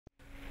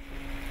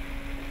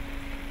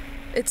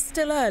It's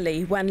still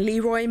early when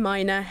Leroy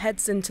Maina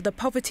heads into the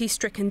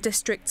poverty-stricken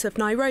districts of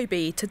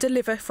Nairobi to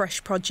deliver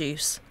fresh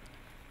produce.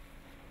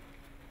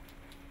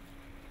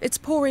 It's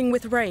pouring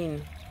with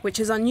rain, which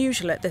is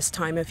unusual at this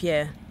time of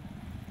year.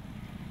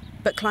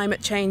 But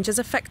climate change is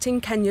affecting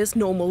Kenya's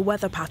normal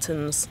weather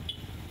patterns.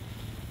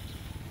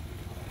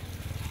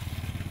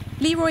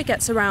 Leroy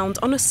gets around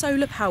on a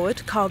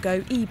solar-powered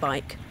cargo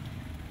e-bike.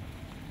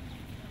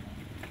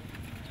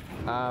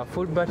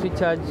 Full battery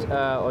charge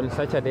on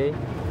Saturday,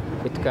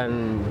 it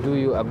can do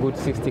you a good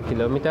 60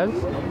 kilometers.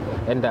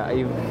 And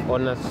if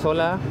on a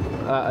solar,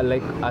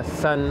 like a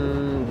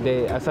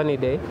sunny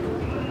day,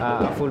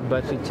 a full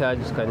battery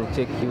charge can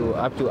take you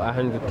up to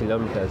 100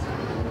 kilometers.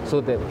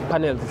 So the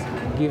panels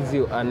gives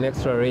you an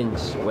extra range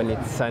when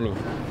it's sunny.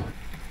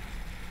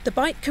 The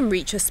bike can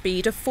reach a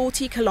speed of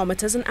 40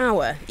 kilometers an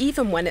hour,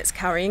 even when it's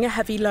carrying a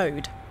heavy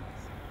load.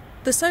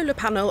 The solar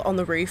panel on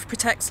the roof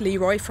protects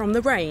Leroy from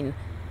the rain,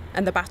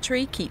 and the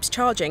battery keeps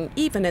charging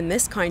even in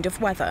this kind of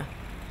weather.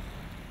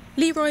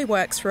 Leroy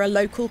works for a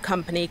local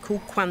company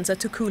called Kwanza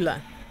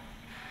Tukula.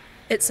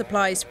 It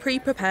supplies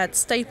pre-prepared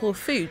staple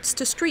foods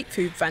to street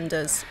food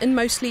vendors in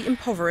mostly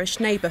impoverished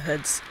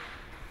neighbourhoods,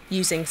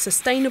 using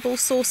sustainable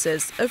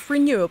sources of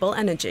renewable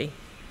energy.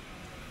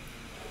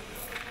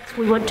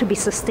 We want to be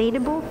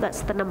sustainable,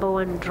 that's the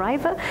 #1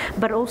 driver,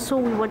 but also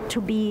we want to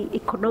be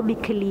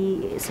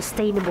economically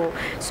sustainable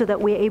so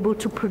that we're able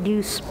to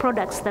produce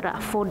products that are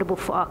affordable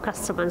for our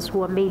customers,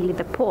 who are mainly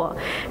the poor.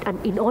 And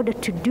in order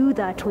to do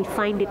that, we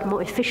find it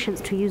more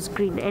efficient to use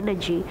green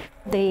energy.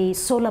 The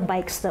solar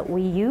bikes that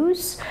we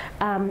use,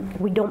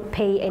 we don't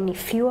pay any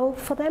fuel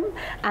for them,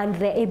 and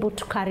they're able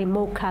to carry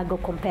more cargo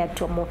compared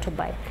to a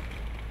motorbike.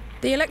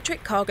 The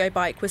electric cargo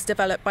bike was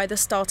developed by the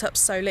startup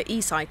Solar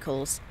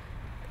E-Cycles.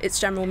 Its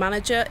general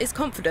manager is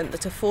confident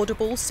that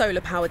affordable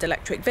solar-powered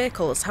electric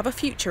vehicles have a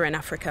future in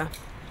Africa.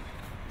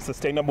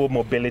 Sustainable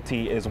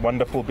mobility is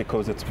wonderful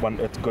because it's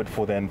good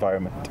for the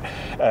environment,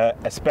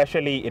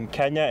 especially in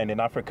Kenya and in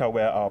Africa,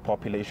 where our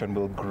population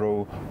will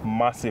grow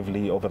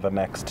massively over the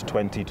next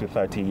 20 to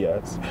 30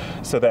 years.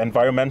 So the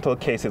environmental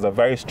case is a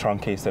very strong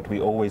case that we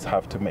always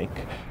have to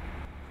make.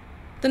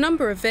 The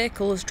number of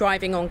vehicles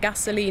driving on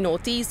gasoline or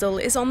diesel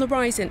is on the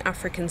rise in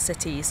African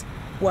cities,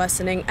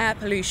 worsening air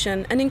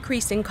pollution and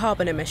increasing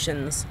carbon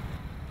emissions.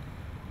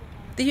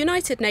 The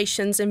United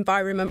Nations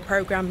Environment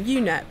Programme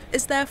UNEP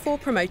is therefore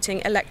promoting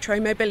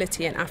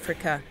electromobility in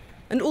Africa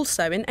and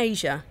also in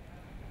Asia.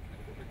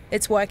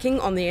 It's working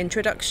on the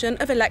introduction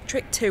of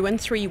electric 2-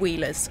 and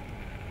 3-wheelers.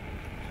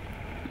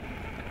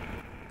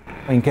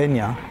 In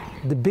Kenya,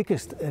 the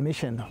biggest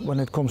emission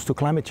when it comes to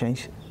climate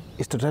change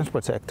is the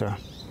transport sector.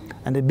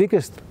 And the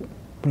biggest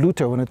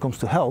polluter when it comes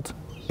to health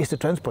is the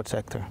transport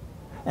sector.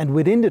 And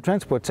within the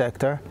transport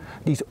sector,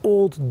 these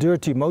old,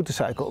 dirty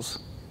motorcycles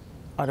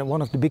are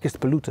one of the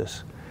biggest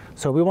polluters.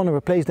 So we want to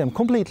replace them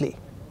completely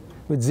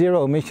with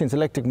zero emissions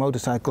electric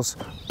motorcycles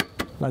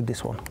like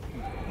this one.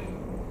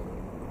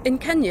 In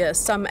Kenya,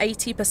 some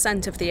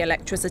 80% of the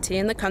electricity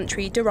in the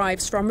country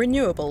derives from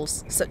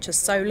renewables, such as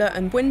solar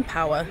and wind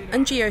power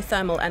and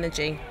geothermal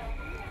energy.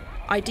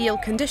 Ideal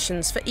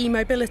conditions for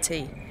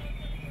e-mobility.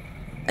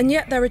 And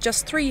yet there are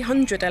just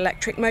 300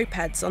 electric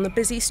mopeds on the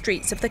busy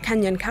streets of the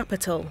Kenyan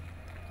capital.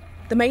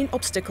 The main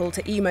obstacle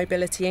to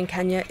e-mobility in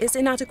Kenya is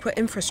inadequate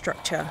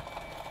infrastructure.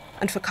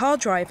 And for car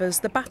drivers,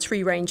 the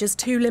battery range is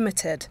too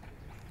limited.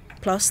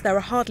 Plus, there are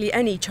hardly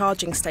any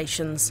charging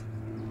stations.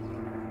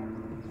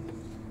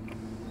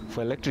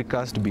 For electric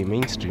cars to be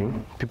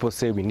mainstream, people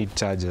say we need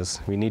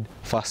chargers, we need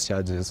fast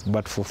chargers.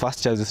 But for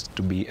fast chargers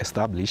to be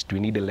established, we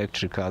need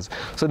electric cars.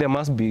 So there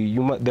must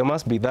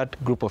be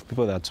that group of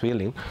people that's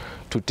willing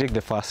to take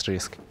the fast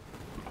risk.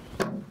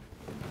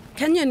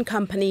 Kenyan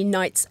company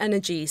Knights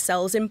Energy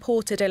sells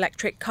imported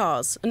electric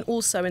cars and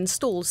also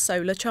installs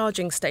solar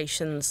charging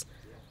stations.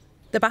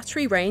 The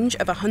battery range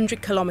of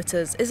 100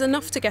 kilometres is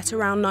enough to get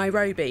around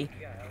Nairobi.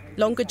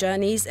 Longer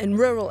journeys in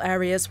rural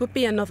areas would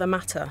be another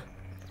matter.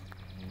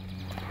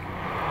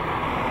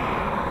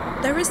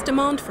 There is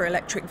demand for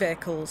electric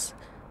vehicles,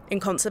 in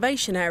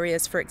conservation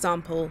areas, for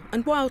example,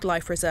 and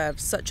wildlife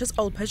reserves such as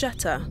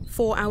Olpejeta,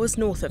 4 hours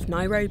north of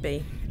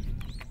Nairobi.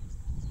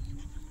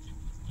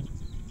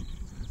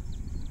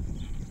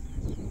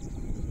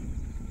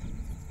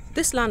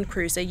 This Land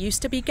Cruiser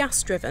used to be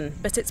gas-driven,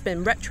 but it's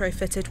been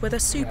retrofitted with a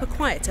super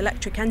quiet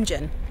electric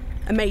engine,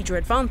 a major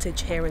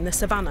advantage here in the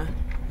savannah.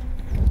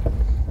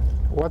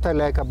 What I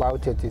like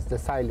about it is the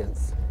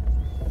silence.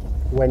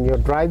 When you're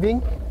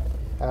driving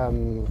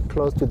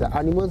close to the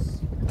animals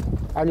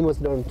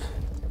don't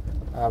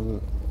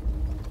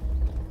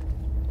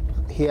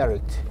hear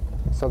it,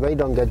 so they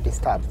don't get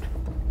disturbed.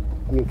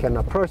 You can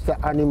approach the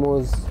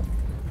animals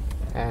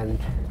and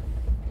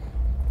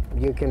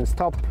you can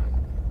stop,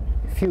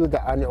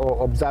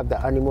 or observe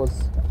the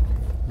animals.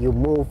 You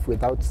move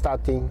without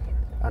starting,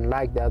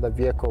 unlike the other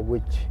vehicle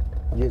which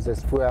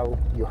uses fuel.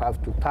 You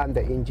have to turn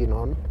the engine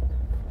on,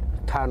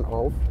 turn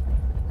off,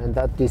 and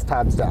that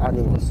disturbs the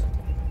animals.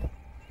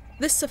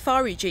 This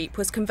safari jeep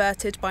was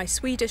converted by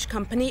Swedish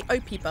company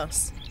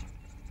Opibus.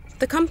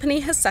 The company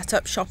has set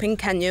up shop in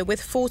Kenya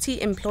with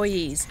 40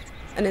 employees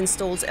and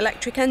installs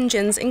electric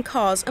engines in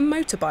cars and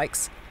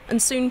motorbikes, and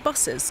soon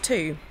buses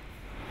too.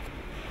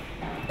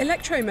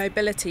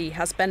 Electromobility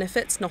has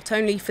benefits not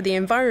only for the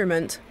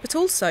environment, but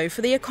also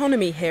for the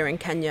economy here in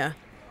Kenya,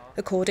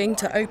 according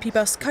to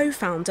Opibus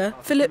co-founder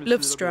Filip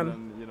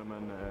Lövström.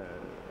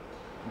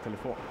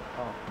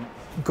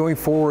 Going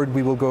forward,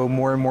 we will go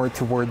more and more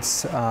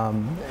towards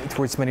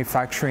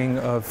manufacturing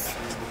of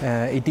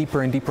a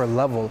deeper and deeper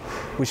level,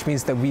 which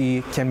means that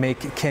we can make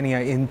Kenya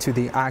into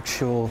the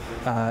actual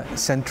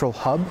central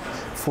hub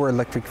for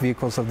electric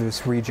vehicles of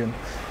this region.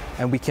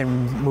 And we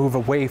can move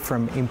away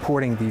from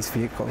importing these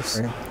vehicles.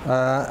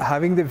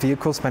 Having the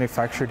vehicles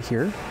manufactured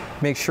here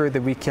makes sure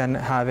that we can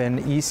have an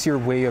easier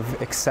way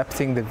of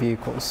accepting the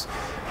vehicles.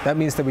 That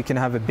means that we can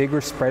have a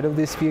bigger spread of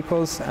these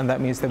vehicles, and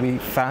that means that we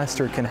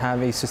faster can have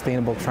a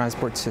sustainable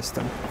transport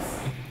system.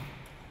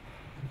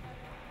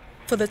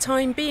 For the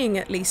time being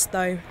at least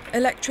though,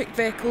 electric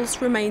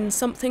vehicles remain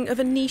something of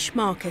a niche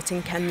market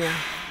in Kenya.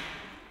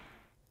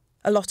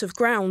 A lot of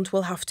ground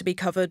will have to be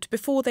covered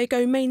before they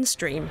go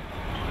mainstream.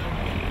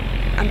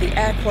 And the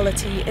air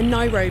quality in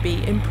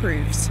Nairobi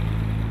improves.